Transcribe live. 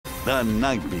The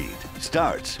Nightbeat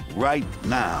starts right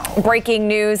now. Breaking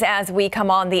news as we come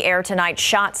on the air tonight.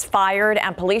 Shots fired,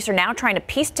 and police are now trying to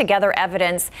piece together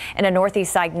evidence in a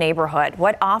Northeast Side neighborhood.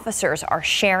 What officers are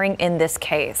sharing in this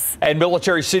case. And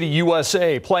Military City,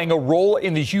 USA, playing a role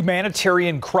in the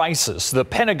humanitarian crisis. The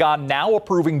Pentagon now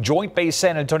approving Joint Base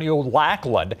San Antonio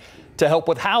Lackland to help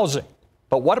with housing.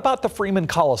 But what about the Freeman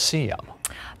Coliseum?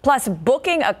 Plus,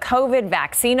 booking a COVID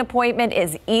vaccine appointment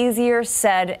is easier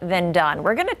said than done.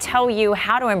 We're going to tell you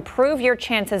how to improve your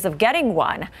chances of getting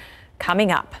one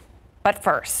coming up. But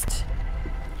first,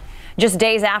 just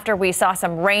days after we saw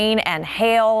some rain and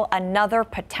hail, another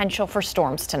potential for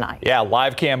storms tonight. Yeah,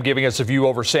 live cam giving us a view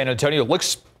over San Antonio.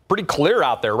 Looks pretty clear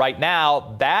out there right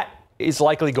now. That is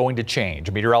likely going to change.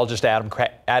 Meteorologist Adam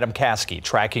Caskey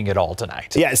tracking it all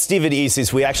tonight. Yeah, Stephen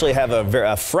Easties, we actually have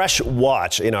a fresh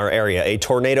watch in our area, a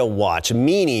tornado watch,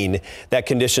 meaning that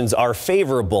conditions are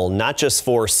favorable, not just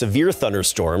for severe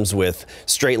thunderstorms with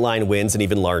straight line winds and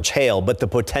even large hail, but the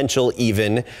potential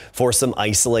even for some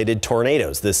isolated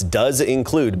tornadoes. This does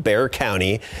include Bexar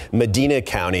County, Medina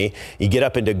County. You get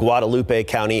up into Guadalupe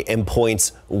County and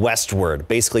points westward,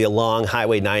 basically along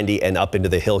Highway 90 and up into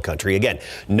the hill country. Again,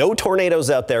 no tornadoes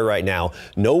out there right now,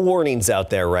 no warnings out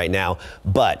there right now,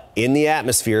 but in the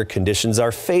atmosphere, conditions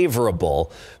are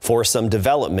favorable for some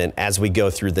development as we go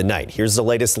through the night. Here's the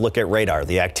latest look at radar.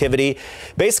 The activity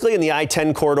basically in the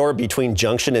I-10 corridor between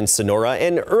Junction and Sonora,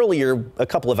 and earlier, a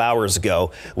couple of hours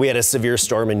ago, we had a severe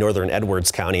storm in northern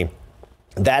Edwards County.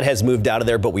 That has moved out of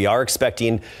there, but we are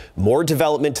expecting more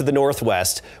development to the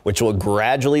northwest, which will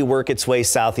gradually work its way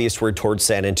southeastward towards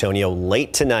San Antonio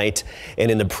late tonight and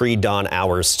in the pre-dawn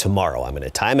hours tomorrow. I'm going to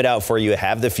time it out for you,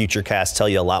 have the Futurecast tell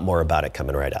you a lot more about it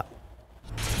coming right up.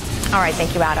 All right,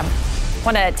 thank you, Adam. I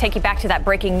want to take you back to that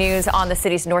breaking news on the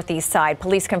city's northeast side.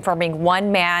 Police confirming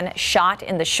one man shot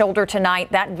in the shoulder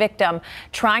tonight. That victim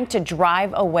trying to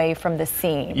drive away from the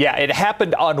scene. Yeah, it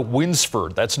happened on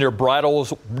Winsford. That's near Bridal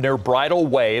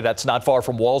Way. That's not far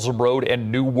from Walsham Road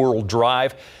and New World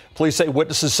Drive. Police say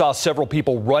witnesses saw several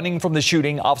people running from the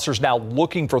shooting. Officers now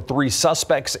looking for 3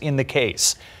 suspects in the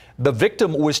case. The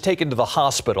victim was taken to the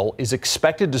hospital, is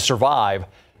expected to survive.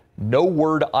 No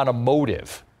word on a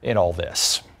motive in all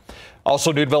this.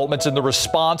 Also, new developments in the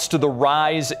response to the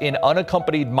rise in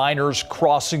unaccompanied minors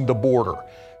crossing the border.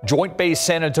 Joint Base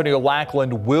San Antonio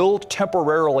Lackland will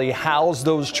temporarily house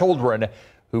those children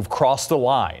who've crossed the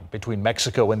line between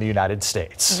Mexico and the United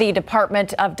States. The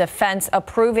Department of Defense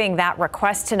approving that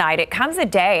request tonight. It comes a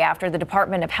day after the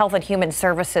Department of Health and Human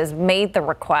Services made the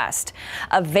request.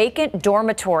 A vacant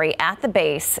dormitory at the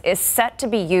base is set to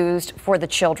be used for the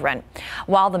children.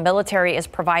 While the military is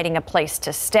providing a place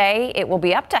to stay, it will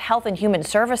be up to Health and Human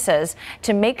Services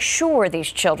to make sure these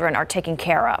children are taken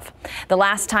care of. The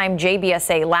last time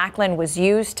JBSA Lackland was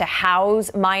used to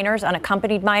house minors,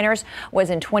 unaccompanied minors, was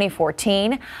in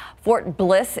 2014. Fort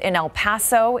Bliss in El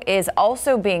Paso is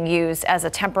also being used as a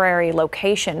temporary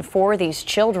location for these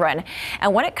children.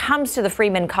 And when it comes to the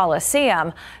Freeman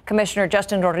Coliseum, Commissioner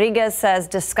Justin Rodriguez says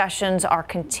discussions are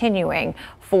continuing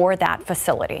for that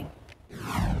facility.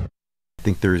 I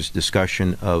think there's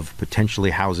discussion of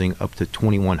potentially housing up to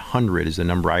 2,100 is the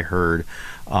number I heard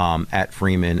at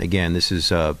Freeman. Again, this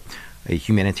is a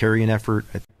humanitarian effort.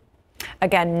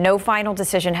 Again, no final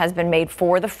decision has been made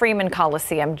for the Freeman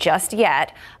Coliseum just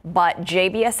yet, but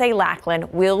JBSA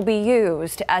Lackland will be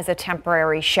used as a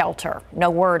temporary shelter. No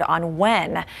word on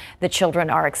when the children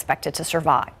are expected to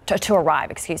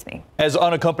arrive. As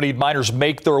unaccompanied minors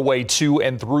make their way to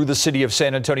and through the city of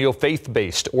San Antonio,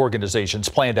 faith-based organizations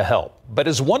plan to help. But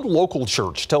as one local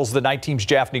church tells the Night Team's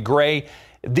Japhanie Gray,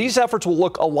 these efforts will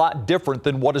look a lot different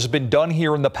than what has been done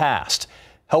here in the past,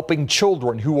 helping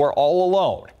children who are all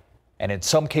alone, and in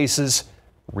some cases,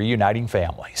 reuniting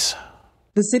families.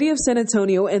 The city of San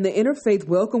Antonio and the Interfaith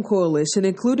Welcome Coalition,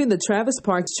 including the Travis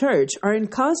Park Church, are in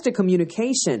constant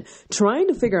communication, trying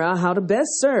to figure out how to best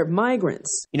serve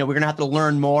migrants. You know, we're going to have to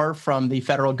learn more from the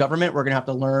federal government. We're going to have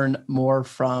to learn more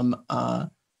from the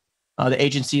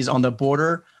agencies on the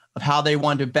border of how they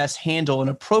want to best handle and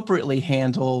appropriately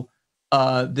handle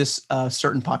this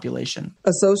certain population.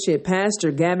 Associate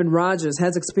Pastor Gavin Rogers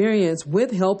has experience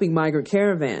with helping migrant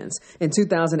caravans. In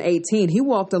 2018, he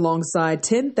walked alongside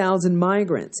 10,000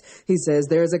 migrants. He says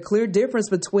there is a clear difference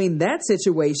between that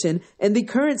situation and the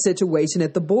current situation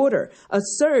at the border, a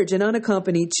surge in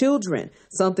unaccompanied children,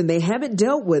 something they haven't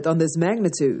dealt with on this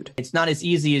magnitude. It's not as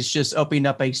easy as just opening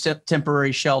up a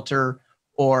temporary shelter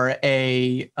or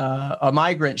a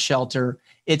migrant shelter.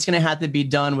 It's going to have to be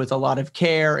done with a lot of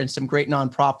care and some great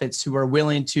nonprofits who are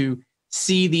willing to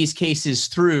see these cases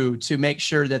through to make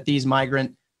sure that these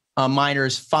migrant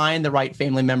minors find the right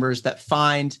family members, that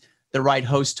find the right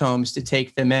host homes to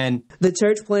take them in. The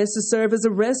church plans to serve as a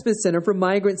respite center for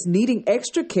migrants needing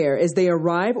extra care as they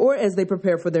arrive or as they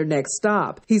prepare for their next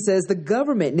stop. He says the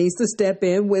government needs to step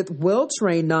in with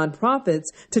well-trained nonprofits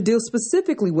to deal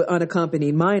specifically with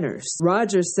unaccompanied minors.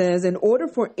 Rogers says in order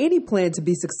for any plan to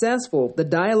be successful, the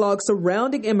dialogue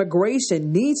surrounding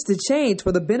immigration needs to change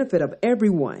for the benefit of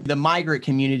everyone. The migrant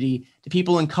community, the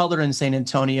people in color in San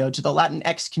Antonio, to the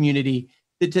Latinx community,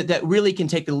 that really can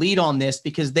take the lead on this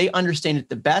because they understand it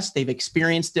the best. They've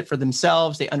experienced it for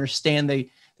themselves. They understand the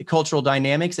cultural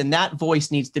dynamics, and that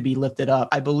voice needs to be lifted up.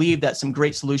 I believe that some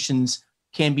great solutions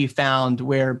can be found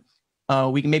where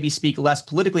we can maybe speak less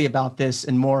politically about this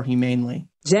and more humanely.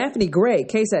 Japhanie Gray,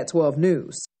 KSAT 12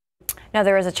 News. Now,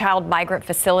 there is a child migrant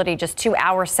facility just 2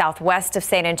 hours southwest of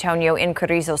San Antonio in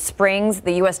Carrizo Springs.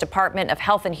 The U.S. Department of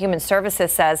Health and Human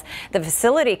Services says the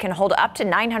facility can hold up to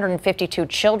 952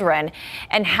 children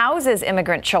and houses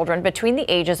immigrant children between the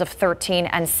ages of 13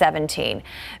 and 17.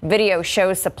 Video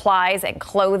shows supplies and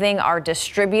clothing are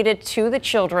distributed to the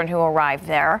children who arrive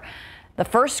there. The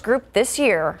first group this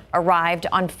year arrived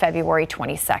on February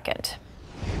 22nd.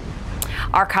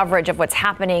 Our coverage of what's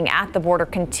happening at the border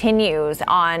continues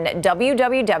on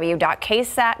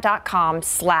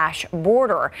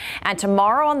www.ksat.com/border. And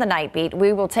tomorrow on the Nightbeat,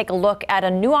 we will take a look at a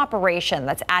new operation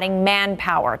that's adding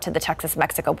manpower to the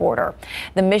Texas-Mexico border.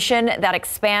 The mission that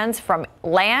expands from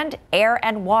land, air,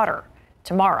 and water.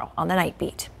 Tomorrow on the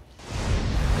Nightbeat.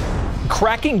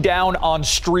 Cracking down on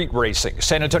street racing.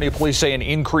 San Antonio police say an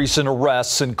increase in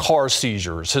arrests and car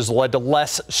seizures has led to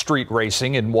less street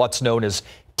racing in what's known as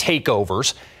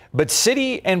takeovers. But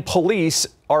city and police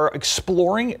are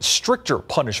exploring stricter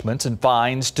punishments and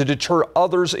fines to deter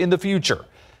others in the future.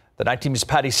 The Night Team's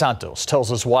Patty Santos tells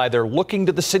us why they're looking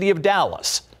to the city of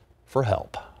Dallas for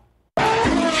help.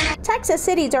 Texas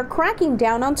cities are cracking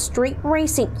down on street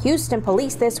racing. Houston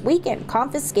police this weekend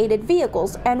confiscated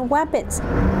vehicles and weapons.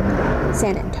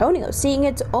 San Antonio seeing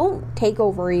its own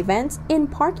takeover events in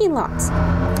parking lots.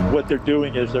 What they're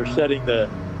doing is they're setting the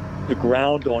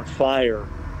ground on fire,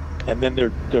 and then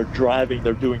they're driving,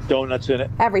 they're doing donuts in it.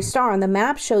 Every star on the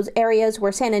map shows areas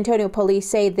where San Antonio police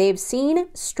say they've seen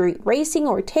street racing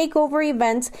or takeover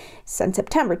events since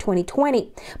September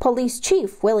 2020. Police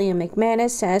Chief William McManus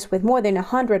says with more than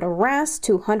 100 arrests,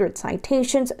 200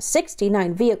 citations,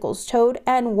 69 vehicles towed,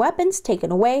 and weapons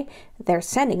taken away, they're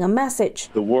sending a message.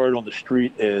 The word on the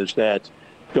street is that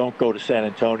don't go to San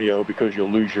Antonio because you'll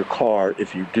lose your car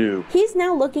if you do. He's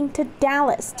now looking to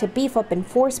Dallas to beef up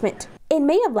enforcement. In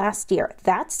May of last year,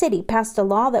 that city passed a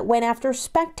law that went after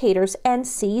spectators and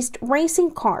seized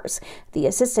racing cars. The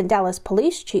assistant Dallas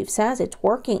police chief says it's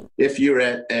working. If you're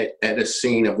at a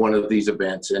scene of one of these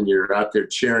events and you're out there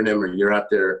cheering them, or you're out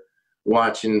there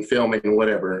watching, filming,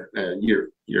 whatever, you're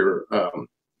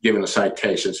given a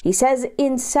citation. He says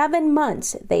in 7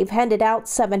 months, they've handed out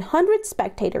 700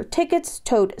 spectator tickets,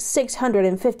 towed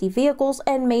 650 vehicles,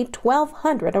 and made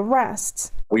 1,200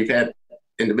 arrests. We've had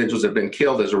individuals have been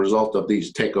killed as a result of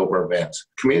these takeover events.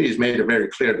 Communities made it very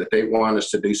clear that they want us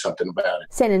to do something about it.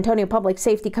 San Antonio Public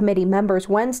Safety Committee members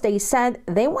Wednesday said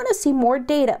they want to see more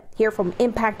data, hear from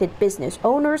impacted business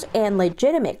owners and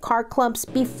legitimate car clubs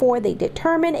before they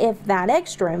determine if that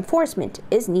extra enforcement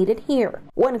is needed here.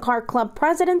 One car club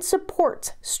president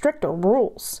supports stricter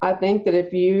rules. I think that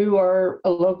if you are a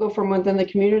local from within the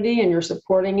community and you're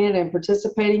supporting it and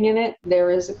participating in it, there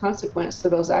is a consequence to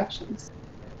those actions.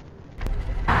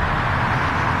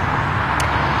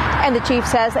 And the chief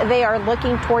says they are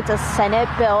looking towards a Senate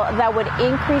bill that would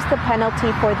increase the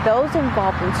penalty for those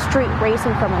involved in street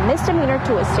racing from a misdemeanor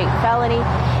to a state felony,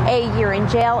 a year in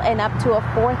jail, and up to a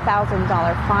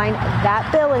 $4,000 fine.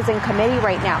 That bill is in committee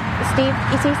right now. Steve,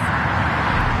 Isis.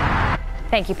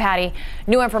 Thank you, Patty.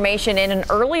 New information in an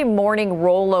early morning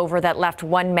rollover that left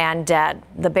one man dead.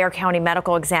 The Bexar County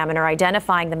medical examiner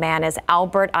identifying the man as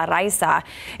Albert Araiza.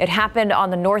 It happened on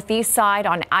the northeast side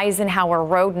on Eisenhower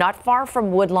Road, not far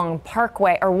from Wood Lake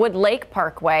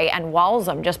Parkway and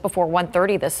Walsham, just before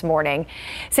 1:30 this morning.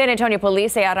 San Antonio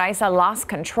police say Araiza lost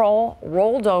control,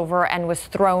 rolled over, and was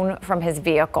thrown from his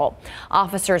vehicle.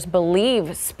 Officers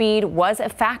believe speed was a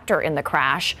factor in the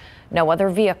crash. No other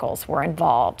vehicles were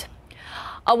involved.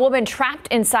 A woman trapped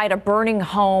inside a burning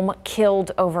home killed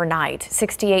overnight.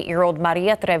 68-year-old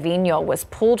Maria Trevino was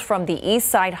pulled from the east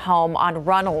side home on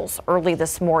Runnels early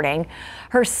this morning.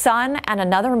 Her son and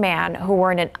another man who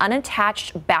were in an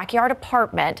unattached backyard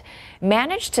apartment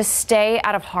managed to stay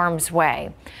out of harm's way.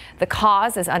 The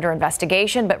cause is under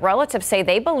investigation, but relatives say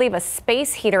they believe a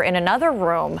space heater in another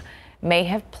room may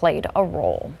have played a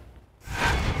role.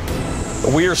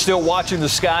 We are still watching the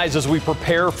skies as we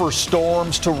prepare for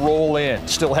storms to roll in.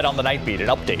 Still ahead on the Night Beat, an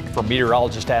update from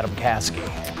meteorologist Adam Caskey.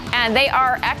 And they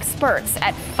are experts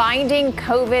at finding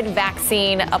COVID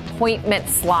vaccine appointment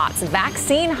slots.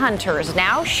 Vaccine hunters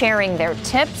now sharing their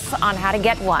tips on how to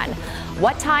get one.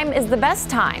 What time is the best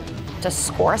time to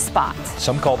score a spot?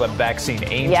 Some call them vaccine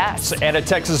angels. Yes. And a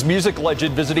Texas music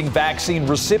legend visiting vaccine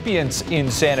recipients in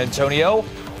San Antonio.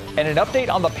 And an update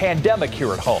on the pandemic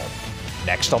here at home.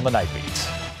 Next on the Night Beat.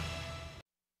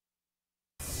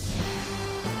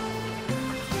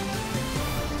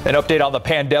 An update on the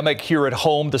pandemic here at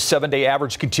home. The 7-day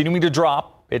average continuing to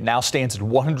drop. It now stands at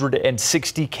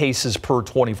 160 cases per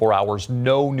 24 hours.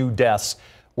 No new deaths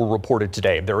were reported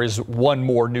today. There is one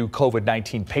more new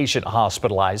COVID-19 patient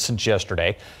hospitalized since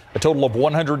yesterday. A total of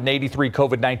 183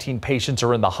 COVID-19 patients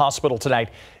are in the hospital tonight.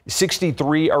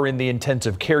 63 are in the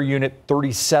intensive care unit.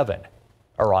 37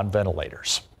 are on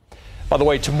ventilators. By the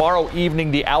way, tomorrow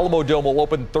evening, the Alamo Dome will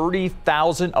open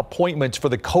 30,000 appointments for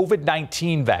the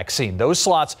COVID-19 vaccine. Those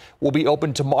slots will be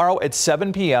open tomorrow at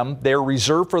 7 p.m. They're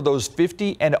reserved for those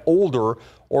 50 and older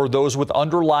or those with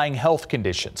underlying health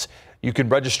conditions. You can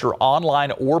register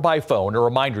online or by phone. A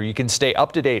reminder, you can stay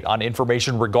up to date on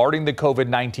information regarding the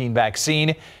COVID-19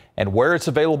 vaccine and where it's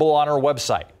available on our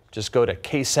website. Just go to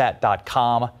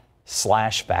ksat.com/vaccine.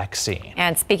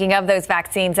 And speaking of those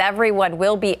vaccines, everyone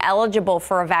will be eligible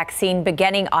for a vaccine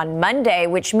beginning on Monday,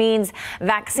 which means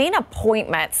vaccine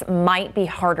appointments might be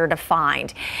harder to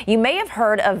find. You may have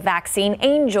heard of vaccine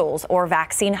angels or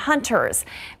vaccine hunters,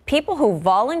 people who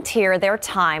volunteer their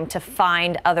time to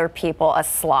find other people a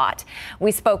slot.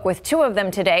 We spoke with two of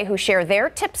them today who share their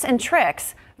tips and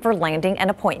tricks for landing an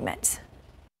appointment.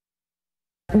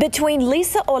 Between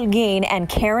Lisa Olguin and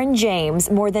Karen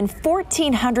James, more than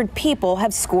 1,400 people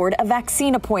have scored a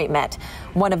vaccine appointment.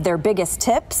 One of their biggest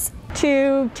tips?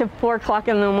 2 to 4 o'clock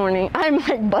in the morning. I'm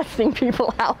like busting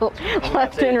people out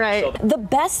left and right. The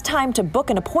best time to book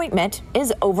an appointment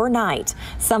is overnight.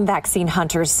 Some vaccine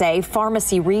hunters say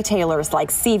pharmacy retailers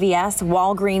like CVS,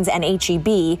 Walgreens, and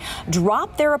H-E-B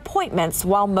drop their appointments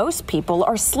while most people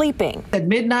are sleeping. At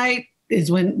midnight is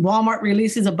when Walmart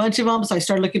releases a bunch of them. So I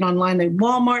started looking online at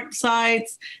Walmart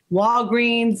sites,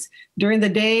 Walgreens. During the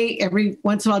day, every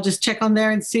once in a while, just check on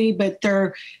there and see. But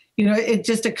they're, it's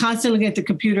just a constant looking at the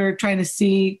computer trying to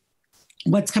see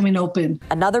what's coming open.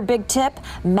 Another big tip,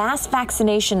 mass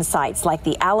vaccination sites like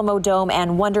the Alamo Dome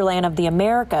and Wonderland of the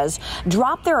Americas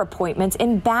drop their appointments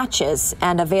in batches,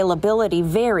 and availability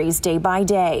varies day by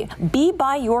day. Be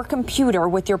by your computer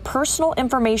with your personal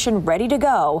information ready to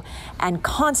go and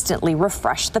constantly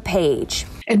refresh the page.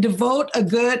 And devote a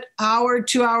good hour,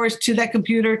 2 hours to that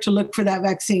computer to look for that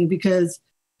vaccine, because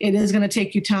it is going to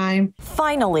take you time.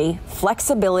 Finally,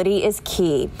 flexibility is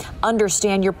key.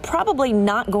 Understand you're probably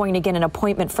not going to get an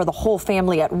appointment for the whole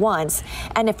family at once.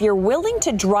 And if you're willing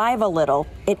to drive a little,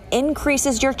 it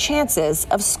increases your chances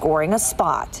of scoring a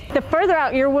spot. The further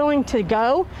out you're willing to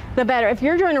go, the better. If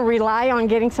you're going to rely on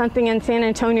getting something in San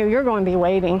Antonio, you're going to be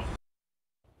waiting.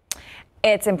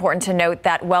 It's important to note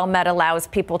that WellMed allows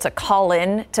people to call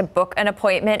in to book an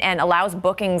appointment and allows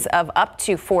bookings of up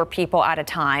to 4 people at a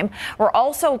time. We're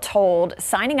also told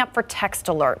signing up for text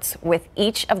alerts with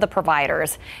each of the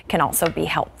providers can also be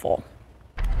helpful.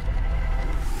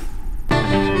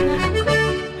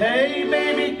 Hey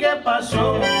baby, ¿qué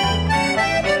pasó?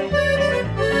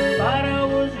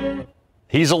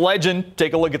 He's a legend.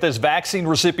 Take a look at this. Vaccine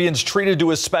recipients treated to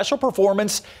a special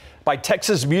performance by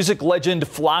Texas music legend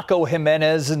Flaco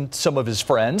Jimenez and some of his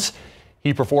friends.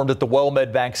 He performed at the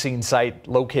WellMed vaccine site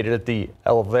located at the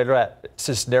Elvira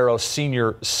Cisneros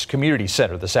Senior Community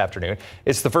Center this afternoon.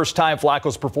 It's the first time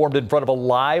Flaco's performed in front of a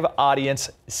live audience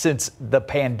since the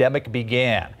pandemic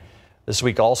began. This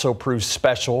week also proves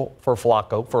special for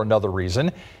Flaco for another reason.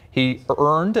 He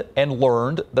earned and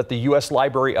learned that the U.S.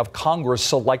 Library of Congress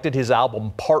selected his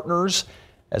album Partners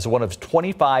as one of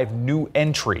 25 new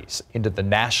entries into the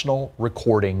National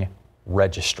Recording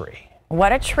Registry.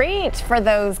 What a treat for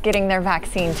those getting their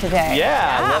vaccine today.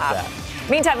 Yeah, I love that.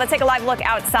 Meantime, let's take a live look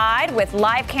outside with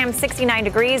live cam. 69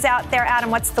 degrees out there. Adam,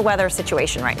 what's the weather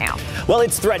situation right now? Well,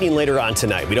 it's threatening later on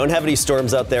tonight. We don't have any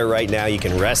storms out there right now. You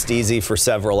can rest easy for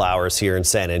several hours here in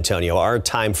San Antonio. Our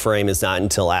time frame is not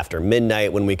until after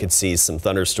midnight when we could see some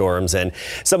thunderstorms, and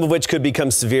some of which could become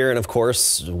severe and, of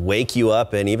course, wake you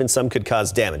up, and even some could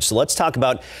cause damage. So let's talk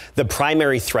about the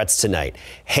primary threats tonight.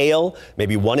 Hail,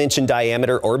 maybe 1 inch in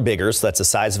diameter or bigger, so that's the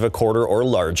size of a quarter or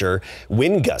larger.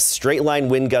 Wind gusts, straight line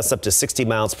wind gusts up to 60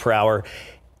 miles per hour.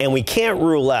 And we can't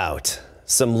rule out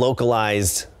some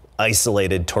localized,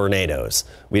 isolated tornadoes.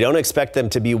 We don't expect them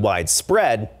to be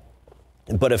widespread,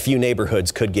 but a few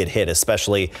neighborhoods could get hit,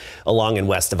 especially along and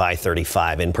west of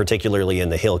I-35 and particularly in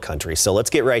the hill country. So let's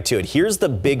get right to it. Here's the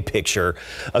big picture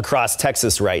across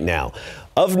Texas right now.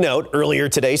 Of note, earlier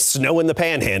today, snow in the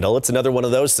Panhandle. It's another one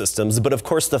of those systems. But of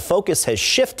course, the focus has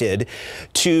shifted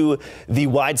to the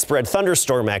widespread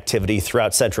thunderstorm activity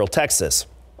throughout central Texas.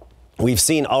 We've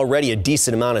seen already a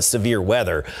decent amount of severe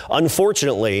weather.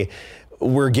 Unfortunately,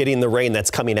 we're getting the rain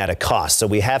that's coming at a cost. So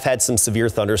we have had some severe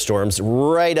thunderstorms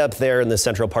right up there in the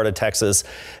central part of Texas,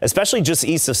 especially just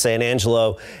east of San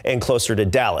Angelo and closer to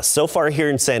Dallas. So far here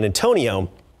in San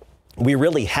Antonio, we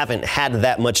really haven't had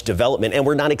that much development, and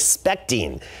we're not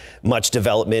expecting much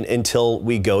development until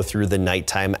we go through the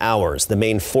nighttime hours. The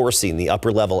main forcing, the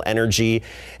upper level energy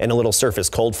and a little surface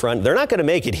cold front, they're not going to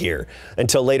make it here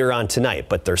until later on tonight,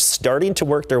 but they're starting to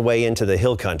work their way into the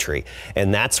hill country.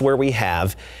 And that's where we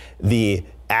have the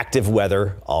active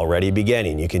weather already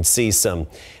beginning. You can see some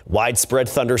widespread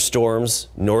thunderstorms,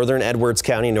 northern Edwards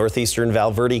County, northeastern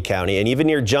Valverde County, and even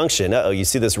near Junction. You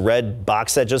see this red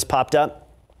box that just popped up?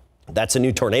 That's a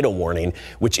new tornado warning,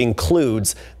 which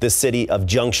includes the city of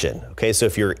Junction. Okay, so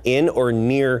if you're in or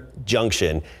near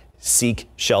Junction, seek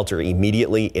shelter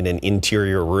immediately in an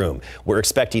interior room. We're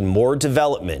expecting more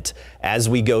development as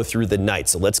we go through the night.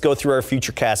 So let's go through our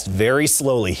futurecast very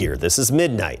slowly here. This is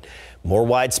midnight. More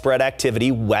widespread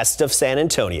activity west of San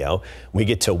Antonio. We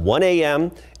get to 1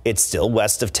 a.m. It's still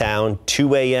west of town.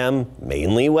 2 a.m.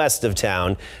 mainly west of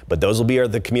town, but those will be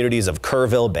the communities of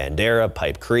Kerrville, Bandera,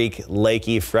 Pipe Creek,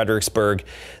 Lakey, Fredericksburg.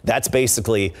 That's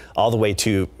basically all the way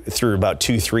through about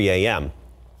 2, 3 a.m.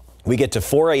 We get to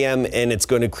 4 a.m. and it's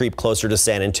going to creep closer to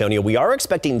San Antonio. We are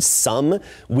expecting some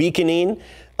weakening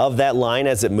of that line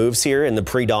as it moves here in the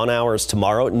pre-dawn hours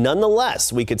tomorrow.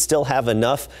 Nonetheless, we could still have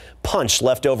enough punch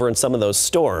left over in some of those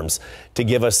storms to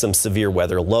give us some severe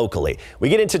weather locally. We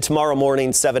get into tomorrow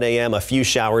morning, 7 a.m., a few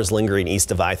showers lingering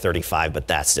east of I-35, but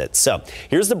that's it. So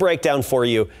here's the breakdown for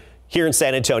you here in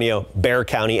San Antonio, Bexar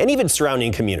County, and even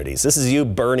surrounding communities. This is you,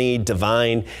 Bernie,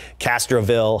 Devine,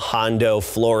 Castroville, Hondo,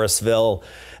 Floresville,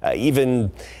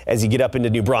 even as you get up into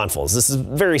New Braunfels. This is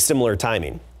very similar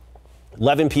timing.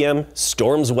 11 p.m.,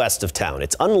 storms west of town.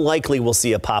 It's unlikely we'll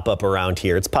see a pop-up around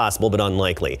here. It's possible, but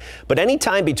unlikely. But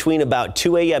anytime between about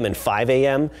 2 a.m. and 5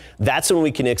 a.m., that's when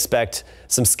we can expect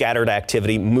some scattered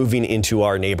activity moving into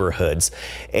our neighborhoods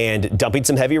and dumping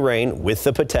some heavy rain with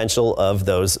the potential of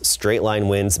those straight line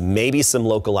winds, maybe some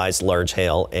localized large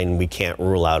hail, and we can't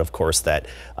rule out, of course, that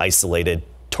isolated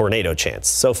tornado chance.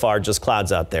 So far, just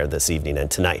clouds out there this evening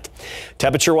and tonight.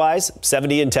 Temperature-wise,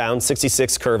 70 in town,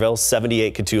 66 Kerrville,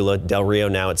 78 Cotulla, Del Rio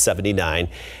now at 79.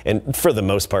 And for the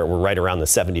most part, we're right around the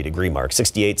 70-degree mark.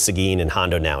 68 Seguin and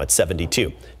Hondo now at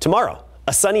 72. Tomorrow,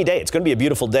 a sunny day. It's going to be a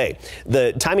beautiful day.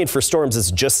 The timing for storms is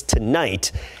just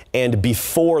tonight and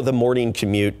before the morning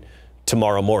commute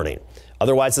tomorrow morning.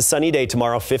 Otherwise, a sunny day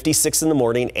tomorrow, 56 in the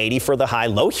morning, 80 for the high,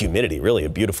 low humidity, really a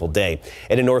beautiful day,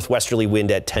 and a northwesterly wind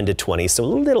at 10 to 20, so a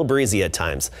little breezy at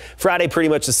times. Friday, pretty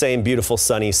much the same, beautiful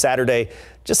sunny. Saturday,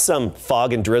 just some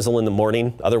fog and drizzle in the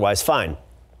morning, otherwise fine.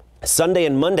 Sunday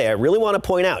and Monday, I really want to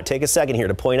point out, take a second here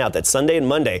to point out that Sunday and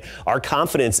Monday, our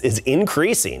confidence is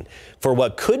increasing for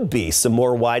what could be some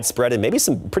more widespread and maybe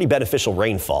some pretty beneficial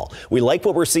rainfall. We like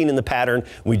what we're seeing in the pattern.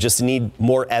 We just need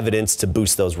more evidence to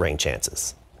boost those rain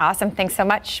chances. Awesome. Thanks so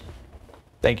much.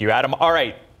 Thank you, Adam. All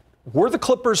right. Were the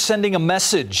Clippers sending a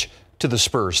message to the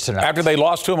Spurs tonight? After they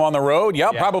lost to him on the road? Yeah,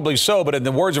 probably so. But in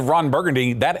the words of Ron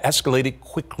Burgundy, that escalated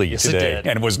quickly today. It did.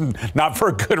 And it was not for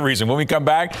a good reason. When we come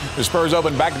back, the Spurs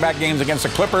open back-to-back games against the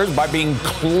Clippers by being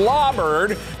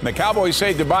clobbered. And the Cowboys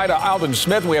say goodbye to Aldon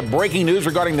Smith. We have breaking news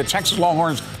regarding the Texas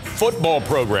Longhorns football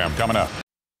program coming up.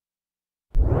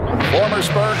 Former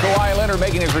Spur Kawhi Leonard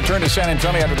making his return to San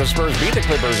Antonio after the Spurs beat the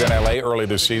Clippers in L.A. early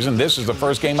this season. This is the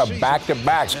first game of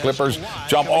back-to-backs. Clippers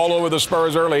jump all over the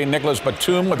Spurs early. Nicholas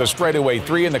Batum with a straightaway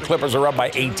three, and the Clippers are up by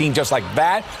 18 just like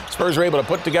that. Spurs are able to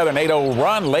put together an 8-0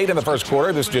 run late in the first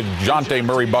quarter. This DeJounte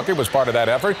Murray bucket was part of that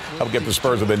effort. Helped get the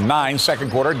Spurs within 9. Second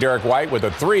quarter, Derek White with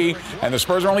a 3, and the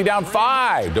Spurs are only down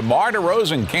 5. DeMar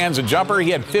DeRozan cans a jumper. He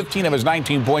had 15 of his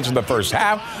 19 points in the first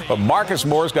half, but Marcus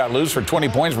Morris got loose for 20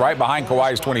 points right behind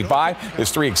Kawhi's 25.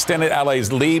 This 3 extended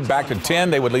LA's lead back to 10.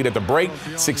 They would lead at the break,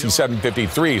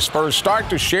 67-53. Spurs start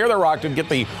to share the rock to get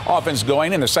the offense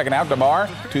going in the second half. DeMar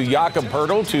to Jakob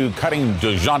Poeltl to cutting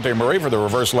DeJounte Murray for the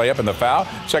reverse layup and the foul.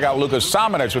 Check out Lukas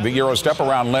Samanic with the Euro step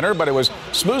around Leonard, but it was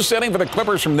smooth sailing for the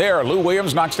Clippers from there. Lou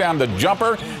Williams knocks down the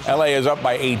jumper. LA is up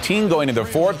by 18 going into the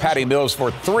fourth. Patty Mills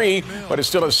for 3, but it's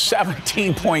still a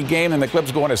 17-point game, and the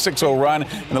Clips go on a 6-0 run,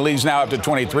 and the lead's now up to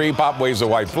 23. Pop waves the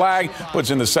white flag, puts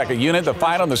in the second unit. The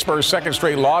final, the Spurs Spurs' second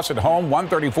straight loss at home,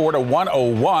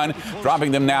 134-101,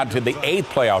 dropping them now to the 8th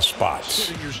playoff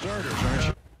spot.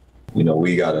 You know,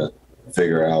 we got to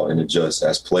figure out and adjust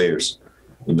as players.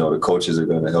 You know, the coaches are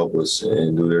going to help us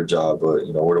and do their job, but,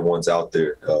 you know, we're the ones out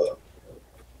there.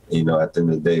 You know, at the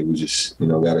end of the day, we just, you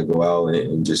know, got to go out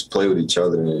and just play with each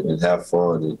other and have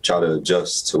fun and try to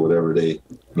adjust to whatever they,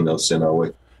 you know, send our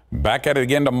way. Back at it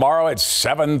again tomorrow at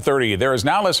 7:30. There is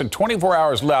now less than 24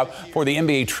 hours left for the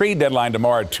NBA trade deadline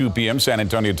tomorrow at 2 p.m. San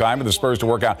Antonio time for the Spurs to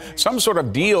work out some sort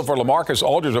of deal for LaMarcus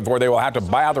Aldridge before they will have to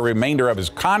buy out the remainder of his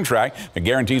contract that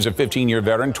guarantees a 15-year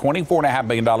veteran $24.5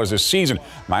 million this season.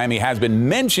 Miami has been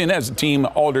mentioned as a team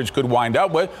Aldridge could wind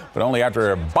up with, but only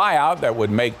after a buyout that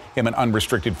would make him an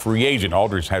unrestricted free agent.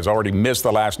 Aldridge has already missed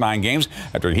the last 9 games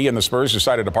after he and the Spurs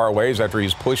decided to part ways after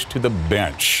he's pushed to the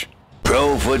bench.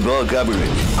 Pro football coverage,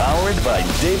 powered by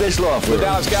Davis Law Firm. The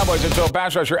Dallas Cowboys have told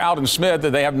pass rusher Aldon Smith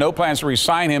that they have no plans to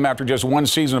re-sign him after just 1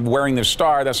 season of wearing the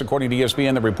star. That's according to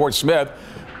ESPN. The report Smith,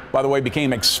 by the way,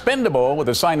 became expendable with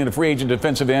the signing of free agent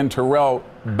defensive end Terrell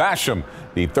Basham.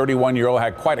 The 31-year-old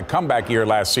had quite a comeback year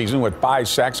last season with 5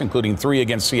 sacks, including 3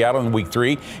 against Seattle in Week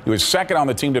 3. He was second on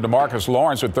the team to DeMarcus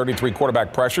Lawrence with 33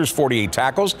 quarterback pressures, 48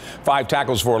 tackles, 5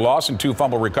 tackles for a loss, and 2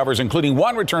 fumble recovers, including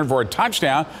 1 return for a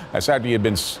touchdown. That's after he had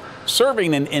been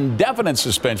serving an indefinite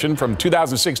suspension from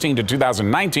 2016 to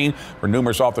 2019 for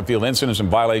numerous off-the-field incidents and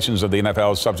violations of the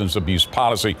NFL's substance abuse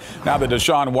policy. Now that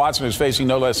Deshaun Watson is facing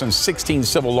no less than 16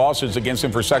 civil lawsuits against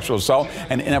him for sexual assault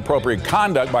and inappropriate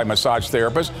conduct by massage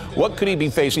therapists, what could he be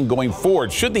facing going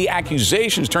forward? Should the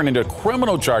accusations turn into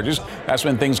criminal charges, that's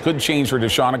when things could change for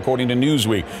Deshaun, according to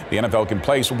Newsweek. The NFL can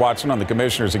place Watson on the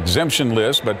commissioner's exemption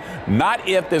list, but not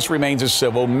if this remains a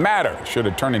civil matter. Should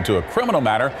it turn into a criminal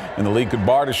matter, and the league could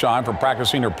bar Deshaun from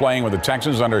practicing or playing with the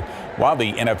Texans while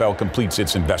the NFL completes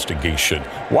its investigation.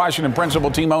 Washington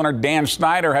principal team owner Dan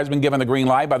Snyder has been given the green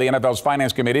light by the NFL's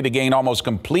Finance Committee to gain almost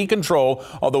complete control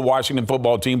of the Washington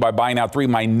football team by buying out 3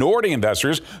 minority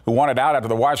investors who wanted out after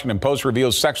the Washington Post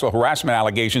reveals sexual harassment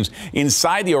allegations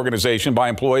inside the organization by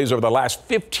employees over the last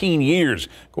 15 years.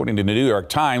 According to the New York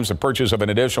Times, the purchase of an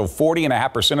additional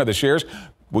 40.5% of the shares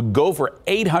would go for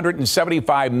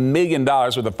 $875 million,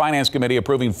 with the Finance Committee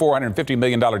approving $450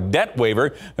 million debt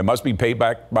waiver that must be paid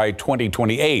back by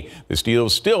 2028. This deal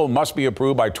still must be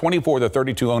approved by 24 of the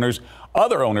 32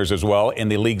 other owners as well in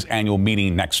the league's annual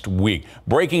meeting next week.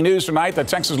 Breaking news tonight, the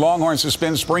Texas Longhorns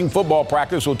suspend spring football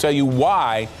practice. We'll tell you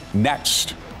why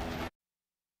next.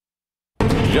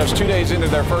 Just 2 days into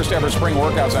their first ever spring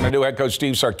workouts under new head coach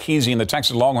Steve Sarkisian, the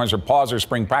Texas Longhorns have paused their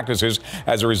spring practices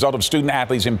as a result of student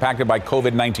athletes impacted by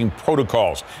COVID-19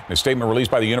 protocols. A statement released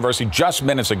by the university just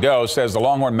minutes ago says the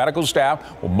Longhorn medical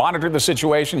staff will monitor the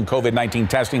situation and COVID-19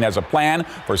 testing as a plan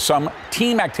for some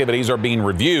team activities are being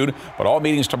reviewed, but all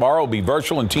meetings tomorrow will be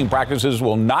virtual and team practices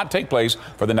will not take place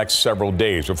for the next several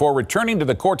days. Before returning to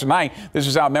the court tonight, this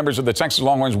is how members of the Texas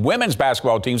Longhorns women's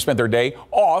basketball team spent their day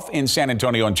off in San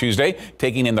Antonio on Tuesday,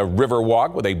 taking in the river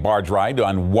walk with a barge ride to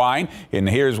unwind. And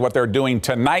here's what they're doing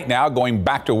tonight now, going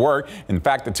back to work. In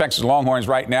fact, the Texas Longhorns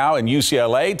right now in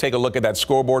UCLA, take a look at that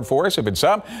scoreboard for us if it's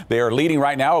up. They are leading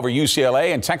right now over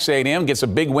UCLA, and Texas A&M gets a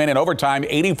big win in overtime,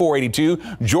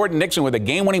 84-82. Jordan Nixon with a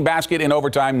game-winning basket in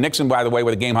overtime. Nixon, by the way,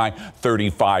 with a game-high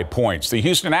 35 points. The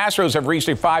Houston Astros have reached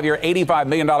a 5-year, $85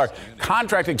 million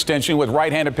contract extension with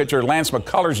right-handed pitcher Lance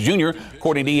McCullers Jr.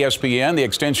 According to ESPN, the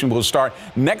extension will start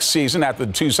next season after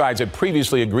the two sides had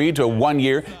previously agreed to a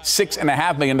 1-year,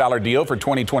 $6.5 million deal for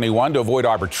 2021 to avoid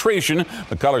arbitration.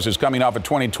 McCullers is coming off of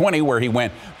 2020, where he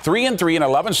went 3-3 in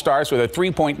 11 starts with a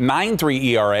 3.93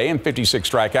 ERA and 56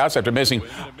 strikeouts after missing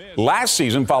last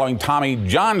season following Tommy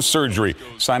John surgery.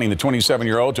 Signing the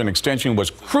 27-year-old to an extension was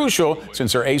crucial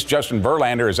since their ace Justin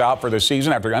Verlander is out for the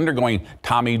season after undergoing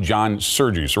Tommy John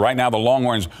surgery. So right now, the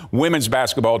Longhorns women's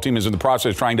basketball team is in the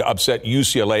process of trying to upset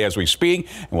UCLA as we speak,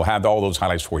 and we'll have all those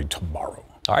highlights for you tomorrow.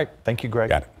 All right. Thank you, Greg.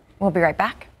 Got it. We'll be right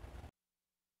back.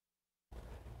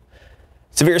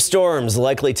 Severe storms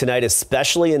likely tonight,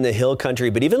 especially in the hill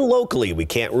country, but even locally, we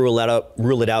can't rule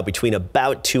it out between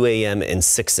about 2 a.m. and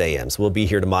 6 a.m. So we'll be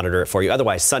here to monitor it for you.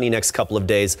 Otherwise, sunny next couple of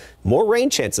days. More rain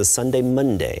chances Sunday,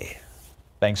 Monday.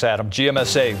 Thanks, Adam.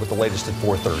 GMSA with the latest at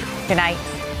 4:30. Good night.